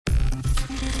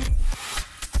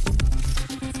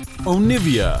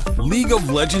Onivia, League of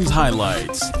Legends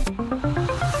highlights.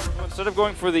 Instead of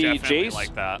going for the Jace,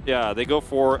 like that. Yeah, they go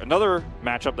for another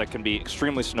matchup that can be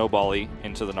extremely snowbally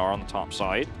into the Gnar on the top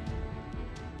side.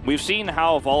 We've seen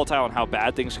how volatile and how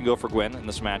bad things can go for Gwen in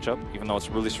this matchup, even though it's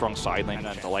a really strong side lane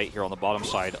and Delight here on the bottom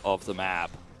side of the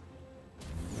map.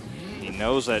 He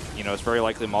knows that, you know, it's very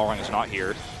likely Malrang is not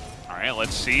here. All right,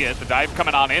 let's see it. The dive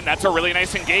coming on in. That's a really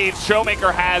nice engage.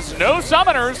 Showmaker has no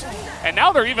summoners, and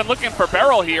now they're even looking for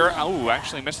Beryl here. Oh,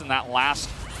 actually missing that last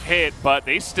hit, but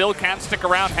they still can't stick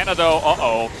around. Henna,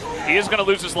 though, he is going to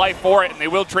lose his life for it, and they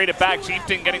will trade it back.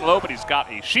 Chieftain getting low, but he's got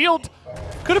a shield.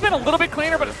 Could have been a little bit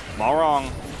cleaner, but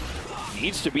Malrang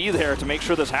needs to be there to make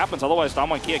sure this happens. Otherwise,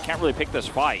 Damwon Kia can't really pick this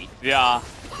fight. Yeah.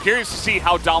 Curious to see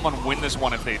how Damwon win this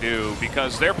one if they do,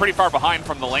 because they're pretty far behind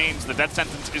from the lanes. The death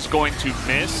sentence is going to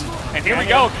miss. And here we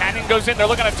go. Canyon goes in. They're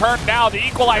looking to turn now. The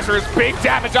equalizer is big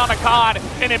damage on Akan,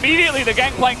 and immediately the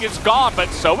gangplank is gone, but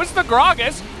so is the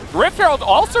Gragas. Rift Herald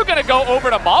also going to go over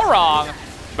to Malrang.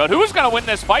 But who's going to win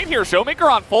this fight here?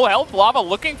 Showmaker on full health. Lava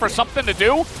looking for something to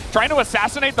do. Trying to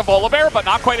assassinate the Volibear, but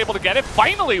not quite able to get it.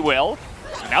 Finally will.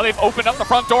 Now they've opened up the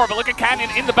front door, but look at Canyon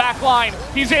in the back line.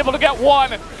 He's able to get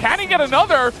one. Can he get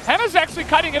another? Henna's actually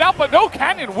cutting it out, but no,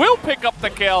 Canyon will pick up the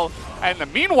kill.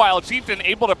 And meanwhile, Chieftain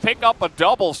able to pick up a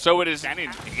double, so it is. And he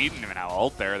didn't even have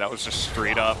ult there. That was just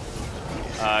straight up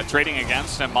trading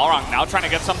against him. Malrang now trying to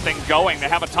get something going. They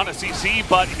have a ton of CC,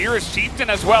 but here is Chieftain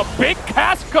as well. Big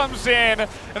cast comes in, and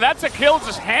that's a kill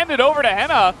just handed over to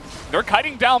Henna. They're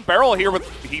kiting down Beryl here, but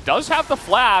he does have the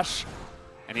flash.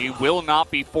 And he will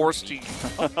not be forced to.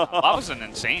 That was an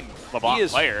insane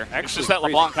LeBlanc player. It's just that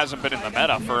LeBlanc hasn't been in the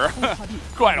meta for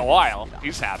quite a while.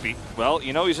 He's happy. Well,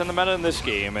 you know he's in the meta in this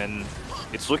game, and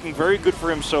it's looking very good for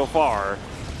him so far.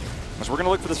 As we're going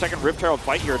to look for the second Rift Herald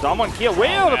fight here. Damwon Kia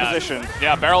way out of position.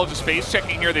 Yeah, Beryl just face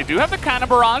checking here. They do have the Cannon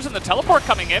Barrage and the teleport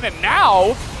coming in, and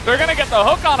now they're going to get the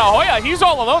hook on Ahoya. He's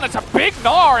all alone. That's a big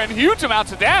Gnar and huge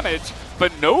amounts of damage,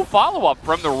 but no follow-up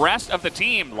from the rest of the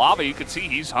team. Lava, you can see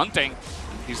he's hunting.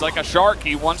 He's like a shark.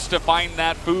 He wants to find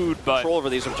that food, but control over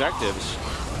these objectives.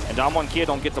 And Damwon Kia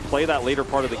don't get to play that later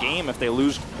part of the game if they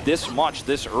lose this much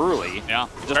this early. Yeah,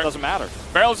 it just doesn't matter.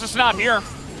 Beryl's just not here.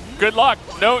 Good luck.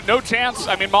 No chance.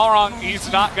 I mean, Malrang,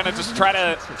 he's not going to just try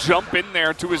to jump in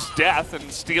there to his death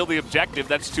and steal the objective.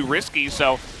 That's too risky.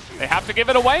 So they have to give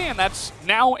it away, and that's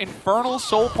now Infernal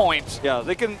Soul Points. Yeah,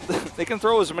 they can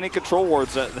throw as many control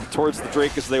wards towards the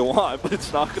Drake as they want, but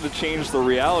it's not going to change the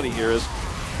reality here.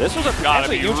 This was a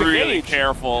potentially huge really engage.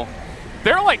 Careful.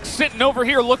 They're like sitting over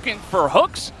here looking for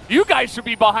hooks. You guys should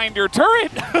be behind your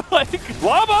turret. Like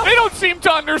Lava, they don't seem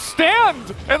to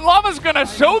understand. And Lava's gonna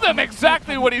show them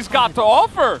exactly what he's got to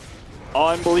offer.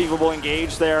 Unbelievable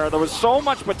engage there. There was so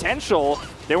much potential.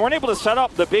 They weren't able to set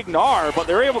up the big Gnar, but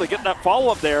they were able to get that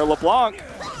follow-up there. LeBlanc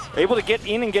able to get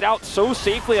in and get out so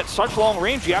safely at such long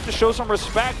range. You have to show some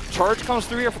respect. Charge comes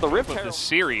through here for the Rift Herald. The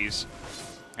series.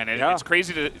 And it's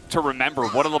crazy to remember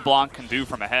what a LeBlanc can do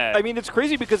from ahead. I mean, it's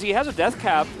crazy because he has a death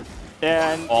cap,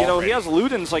 and you know he has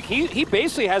Ludens. Like he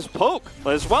basically has poke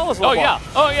as well as LeBlanc.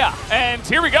 Oh yeah. And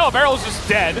here we go. Beryl's just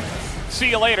dead.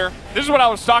 See you later. This is what I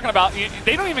was talking about.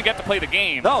 They don't even get to play the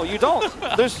game. No, you don't.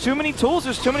 There's too many tools.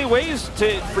 There's too many ways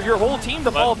for your whole team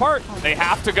to fall apart. They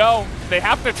have to go. They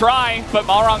have to try. But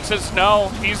Malrang says no.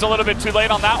 He's a little bit too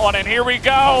late on that one. And here we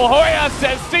go. Hoya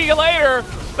says see you later.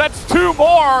 That's two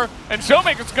more, and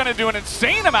Showmaker's going to do an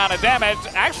insane amount of damage.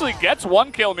 Actually gets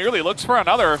one kill, nearly looks for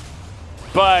another.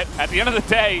 But at the end of the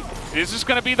day, this is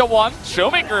going to be the one.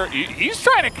 Showmaker, he's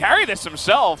trying to carry this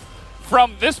himself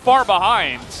from this far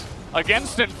behind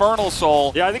against Infernal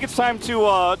Soul. Yeah, I think it's time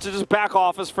to just back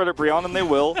off as Fredit BRION, and they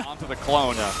will. Onto the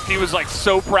clone. He was like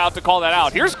so proud to call that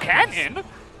out. Here's Canyon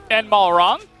and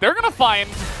Malrang. They're going to find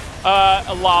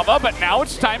Lava, but now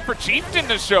it's time for Chieftain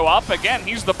to show up. Again,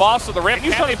 he's the boss of the Rift.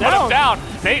 Can they put him down?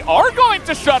 They are going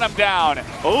to shut him down.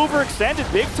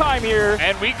 Overextended big time here.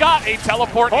 And we got a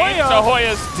teleport into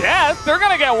Hoya's death. They're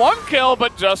going to get one kill,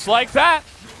 but just like that,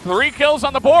 3 kills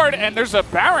on the board, and there's a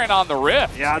Baron on the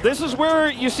Rift. Yeah, this is where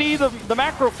you see the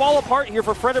macro fall apart here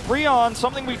for Fredit BRION.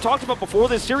 Something we talked about before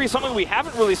this series, something we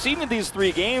haven't really seen in these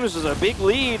 3 games is a big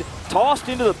lead tossed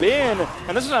into the bin.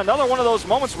 And this is another one of those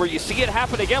moments where you see it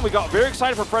happen again. We got very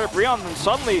excited for Fredit BRION, and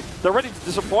suddenly they're ready to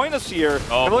disappoint us here.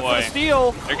 Oh, look for the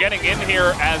steal. They're getting in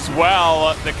here as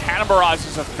well. The Cannon Barrage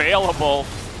is available.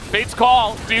 Fate's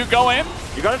call. Do you go in?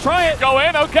 You gotta try it. Go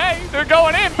in, okay. They're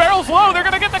going in. Barrel's low. They're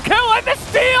gonna get the kill and the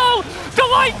steal.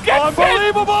 Delight gets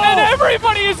Unbelievable. it. And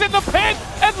everybody is in the pit.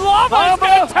 And Lava is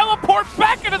gonna teleport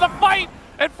back into the fight.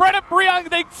 And Fredit BRION,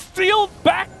 they steal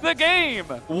back the game.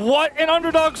 What an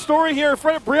underdog story here.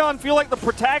 Fredit BRION feel like the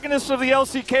protagonists of the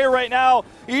LCK right now.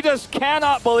 You just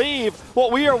cannot believe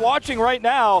what we are watching right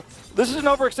now. This is an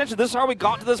overextension. This is how we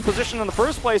got to this position in the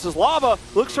first place. As Lava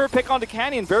looks for a pick onto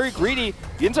Canyon, very greedy.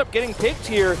 He ends up getting picked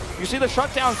here. You see the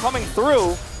shutdown coming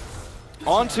through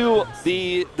onto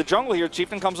the jungle here.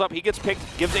 Chieftain comes up, he gets picked,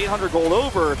 gives 800 gold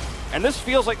over. And this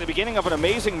feels like the beginning of an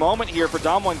amazing moment here for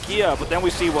W3D1 Kia, but then we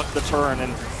see what the turn,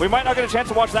 and we might not get a chance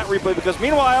to watch that replay because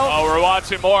meanwhile... Oh, we're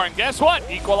watching more, and guess what?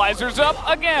 Equalizer's up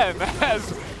again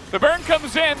as the burn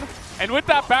comes in, and with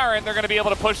that Baron, they're going to be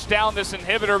able to push down this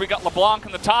inhibitor. We got LeBlanc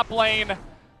in the top lane,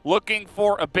 looking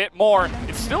for a bit more.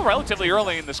 It's still relatively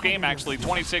early in this game, actually,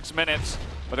 26 minutes,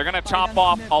 but they're going to chop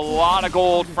off a lot of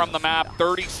gold from the map,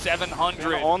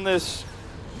 3,700. On this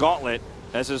gauntlet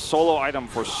as his solo item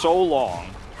for so long.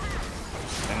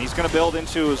 And he's going to build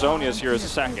into Zonia's here as a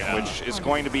second, which is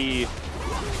going to be,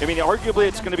 I mean, arguably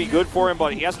it's going to be good for him,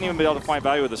 but he hasn't even been able to find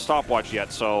value with the stopwatch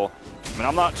yet, so, I mean,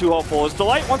 I'm not too hopeful. Is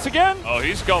Delight once again? Oh,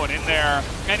 he's going in there,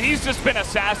 and he's just been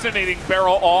assassinating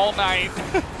Barrel all night.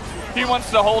 He wants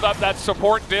to hold up that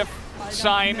support diff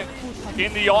sign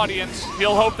in the audience.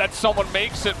 He'll hope that someone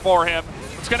makes it for him.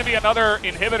 It's going to be another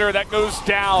inhibitor that goes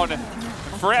down.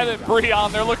 Fredit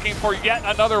BRION, they're looking for yet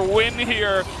another win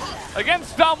here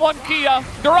against W3D1 Kia.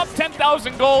 They're up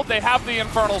 10,000 gold. They have the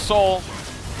Infernal Soul.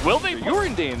 Will they? You're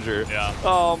in danger.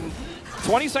 Yeah.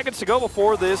 20 seconds to go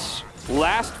before this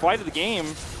last fight of the game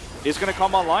is going to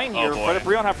come online here. Fredit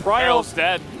BRION have Prio. Barrel's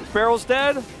dead. Barrel's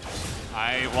dead.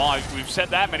 We've said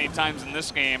that many times in this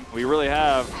game. We really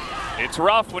have. It's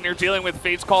rough when you're dealing with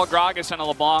Fate's Call, Gragas, and a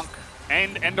LeBlanc,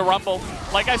 and a Rumble.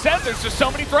 Like I said, there's just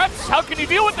so many threats. How can you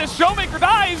deal with this? Showmaker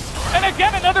dies, and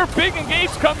again, another big engage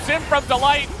comes in from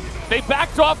Delight. They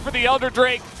backed off for the Elder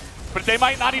Drake, but they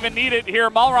might not even need it here.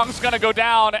 Malrong's going to go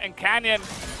down, and Canyon,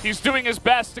 he's doing his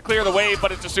best to clear the wave,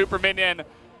 but it's a super minion,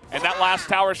 and that last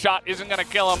tower shot isn't going to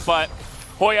kill him, but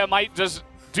Hoya might just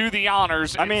do the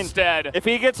honors instead. If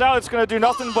he gets out, it's going to do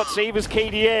nothing but save his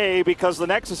KDA because the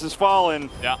Nexus is fallen.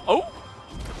 Yeah. Oh.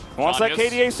 Wants that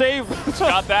KDA save?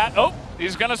 Got that. Oh,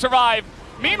 he's going to survive.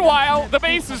 Meanwhile, the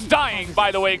base is dying,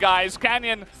 by the way, guys.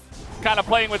 Canyon kind of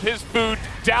playing with his food.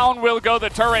 Down will go the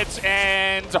turrets,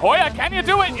 and Hoya, can you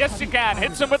do it? Yes, you can.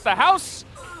 Hits him with the house,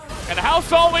 and the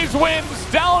house always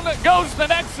wins. Down goes the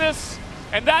Nexus,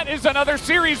 and that is another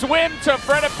series win to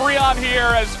Fredit BRION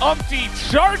here as Umpty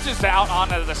charges out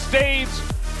onto the stage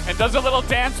and does a little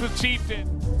dance with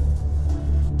Chieftain.